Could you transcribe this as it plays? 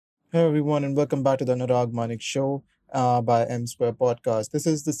Hey everyone, and welcome back to the Anurag Manik Show by M Square Podcast. This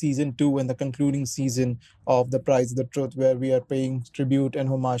is the season two and the concluding season of the Prize of the Truth, where we are paying tribute and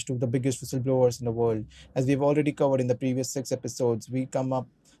homage to the biggest whistleblowers in the world. As we've already covered in the previous six episodes, we come up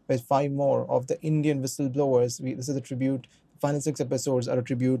with five more of the Indian whistleblowers. This is a tribute. The final six episodes are a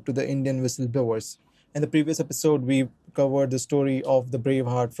tribute to the Indian whistleblowers. In the previous episode, we covered the story of the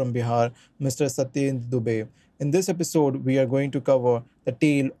Braveheart from Bihar, Mr. Satyendra Dubey. In this episode, we are going to cover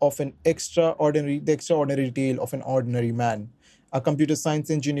the extraordinary tale of an ordinary man, a computer science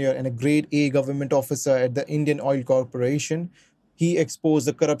engineer and a grade A government officer at the Indian Oil Corporation. He exposed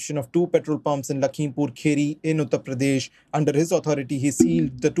the corruption of two petrol pumps in Lakhimpur Kheri in Uttar Pradesh. Under his authority, he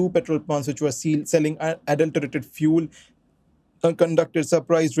sealed the two petrol pumps which were selling adulterated fuel and conducted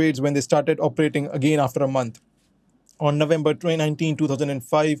surprise raids when they started operating again after a month. On November 19,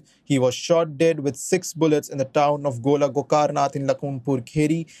 2005, he was shot dead with six bullets in the town of Gola Gokarnath in Lakhimpur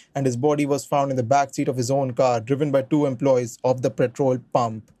Kheri, and his body was found in the back seat of his own car, driven by two employees of the petrol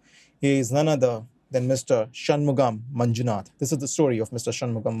pump. He is none other than Mr. Shanmugam Manjunath. This is the story of Mr.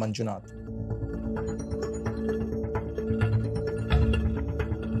 Shanmugam Manjunath.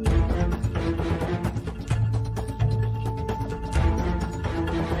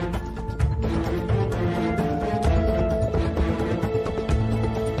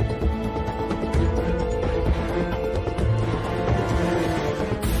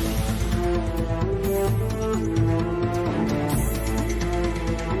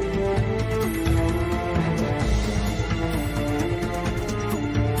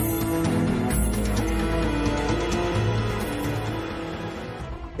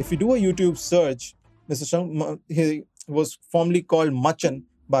 If you do a YouTube search, Mr. He was formerly called Machan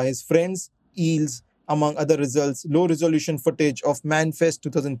by his friends, Eels, among other results, low resolution footage of Manfest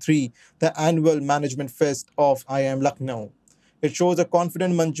 2003, the annual management fest of IIM Lucknow. It shows a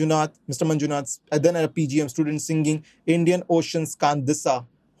confident Mr. Manjunath, then a PGM student singing Indian Ocean's Kandisa,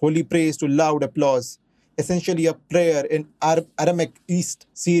 holy praise to loud applause, essentially a prayer in Aramaic East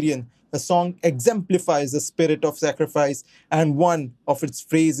Syrian. The song exemplifies the spirit of sacrifice, and one of its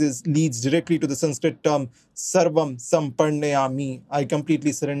phrases leads directly to the Sanskrit term Sarvam Samparnayami. I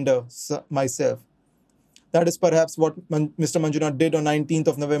completely surrender myself. That is perhaps what Mr. Manjunath did on 19th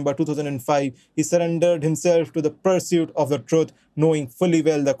of November 2005. He surrendered himself to the pursuit of the truth, knowing fully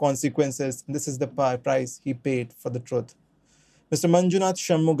well the consequences. This is the price he paid for the truth. Mr. Manjunath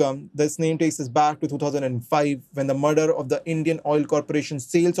Shanmugam, this name takes us back to 2005 when the murder of the Indian Oil Corporation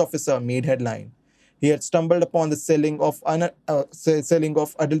sales officer made headline. He had stumbled upon the selling of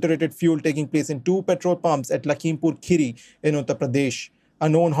adulterated fuel taking place in two petrol pumps at Lakhimpur Kheri in Uttar Pradesh, a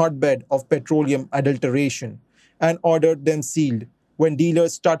known hotbed of petroleum adulteration, and ordered them sealed. When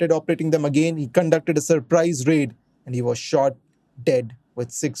dealers started operating them again, he conducted a surprise raid and he was shot dead with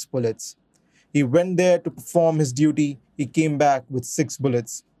six bullets. He went there to perform his duty. He came back with six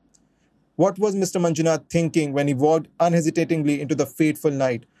bullets. What was Mr. Manjunath thinking when he walked unhesitatingly into the fateful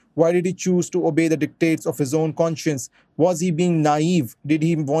night? Why did he choose to obey the dictates of his own conscience? Was he being naive? Did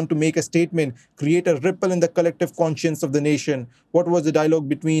he want to make a statement, create a ripple in the collective conscience of the nation? What was the dialogue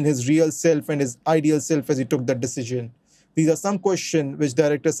between his real self and his ideal self as he took that decision? These are some questions which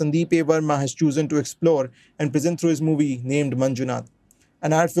director Sandeep A. Verma has chosen to explore and present through his movie named Manjunath.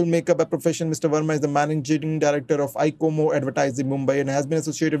 An art filmmaker by profession, Mr. Verma is the managing director of ICOMO Advertising Mumbai and has been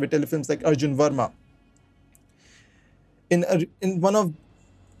associated with telefilms like Arjun Verma. In one of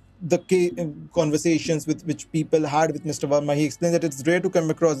the conversations with which people had with Mr. Verma, he explained that it's rare to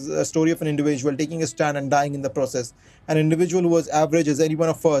come across a story of an individual taking a stand and dying in the process. An individual who was average as any one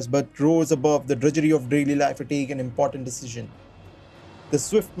of us but rose above the drudgery of daily life to take an important decision. The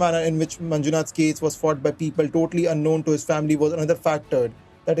swift manner in which Manjunath's case was fought by people totally unknown to his family was another factor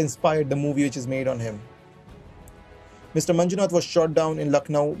that inspired the movie which is made on him. Mr. Manjunath was shot down in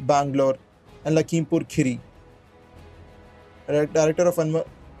Lucknow, Bangalore, and Lakhimpur Kheri. Director of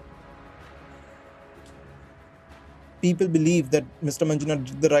People believe that Mr. Manjunath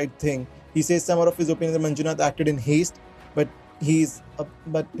did the right thing. He says some of his opinions that Manjunath acted in haste, but his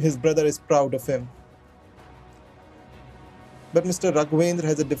brother is proud of him. But Mr. Raghavendra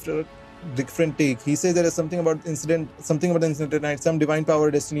has a different take. He says there is something about the incident tonight, some divine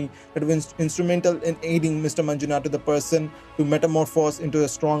power destiny that was instrumental in aiding Mr. Manjunath to the person to metamorphose into a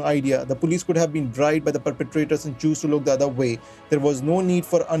strong idea. The police could have been bribed by the perpetrators and choose to look the other way. There was no need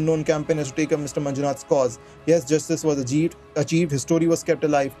for unknown campaigners to take up Mr. Manjunath's cause. Yes, justice was achieved, his story was kept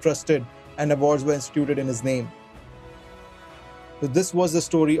alive, trusted, and awards were instituted in his name. So this was the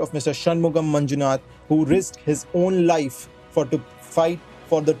story of Mr. Shanmugam Manjunath, who risked his own life to fight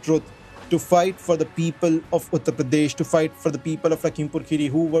for the truth to fight for the people of Uttar Pradesh, to fight for the people of Lakhimpur Kheri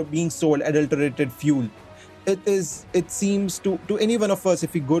who were being sold adulterated fuel. It seems to any one of us,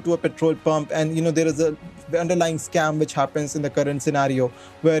 if we go to a petrol pump and there is a the underlying scam which happens in the current scenario,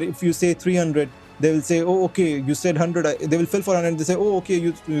 where if you say 300, they will say, oh okay, you said 100. They will fill for 100. They say, oh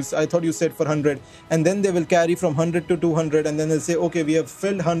okay, I thought you said for 100. And then they will carry from 100 to 200, and then they'll say, okay, we have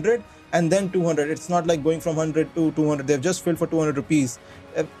filled 100 and then 200. It's not like going from 100 to 200. They've just filled for 200 rupees.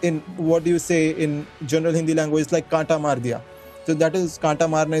 In what do you say in general Hindi language, it's like kanta mar diya. So that is, kanta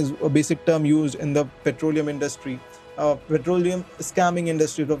marna is a basic term used in the petroleum industry, petroleum scamming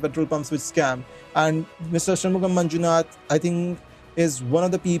industry, the petrol pumps which scam. And Mr. Shanmugam Manjunath, I think, is one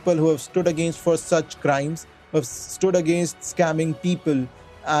of the people who have stood against for such crimes, who have stood against scamming people.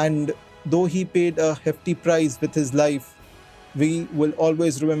 And though he paid a hefty price with his life, we will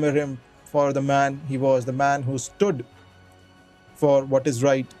always remember him for the man he was, the man who stood for what is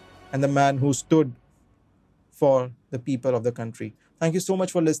right, and the man who stood for the people of the country. Thank you so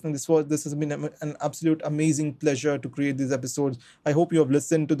much for listening. This has been an absolute amazing pleasure to create these episodes. I hope you have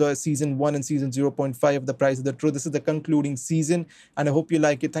listened to the season 1 and season 0.5 of The Price of the Truth. This is the concluding season, and I hope you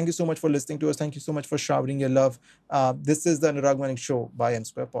like it. Thank you so much for listening to us. Thank you so much for showering your love. This is the Anurag Manik Show by M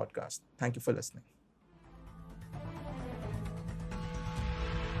Square Podcast. Thank you for listening.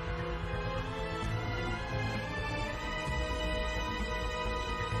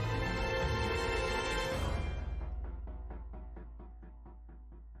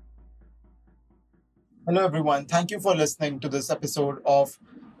 Hello, everyone. Thank you for listening to this episode of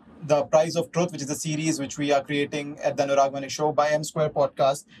The Price of Truth, which is a series which we are creating at the Anurag Manik Show by M Square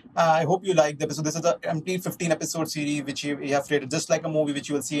Podcast. I hope you liked the episode. This is a empty 15 episode series which we have created, just like a movie which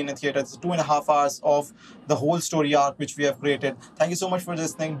you will see in a theater. It's 2.5 hours of the whole story arc which we have created. Thank you so much for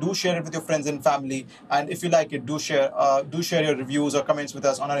listening. Do share it with your friends and family. And if you like it, do share your reviews or comments with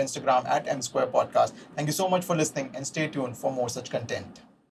us on our Instagram at M Square Podcast. Thank you so much for listening, and stay tuned for more such content.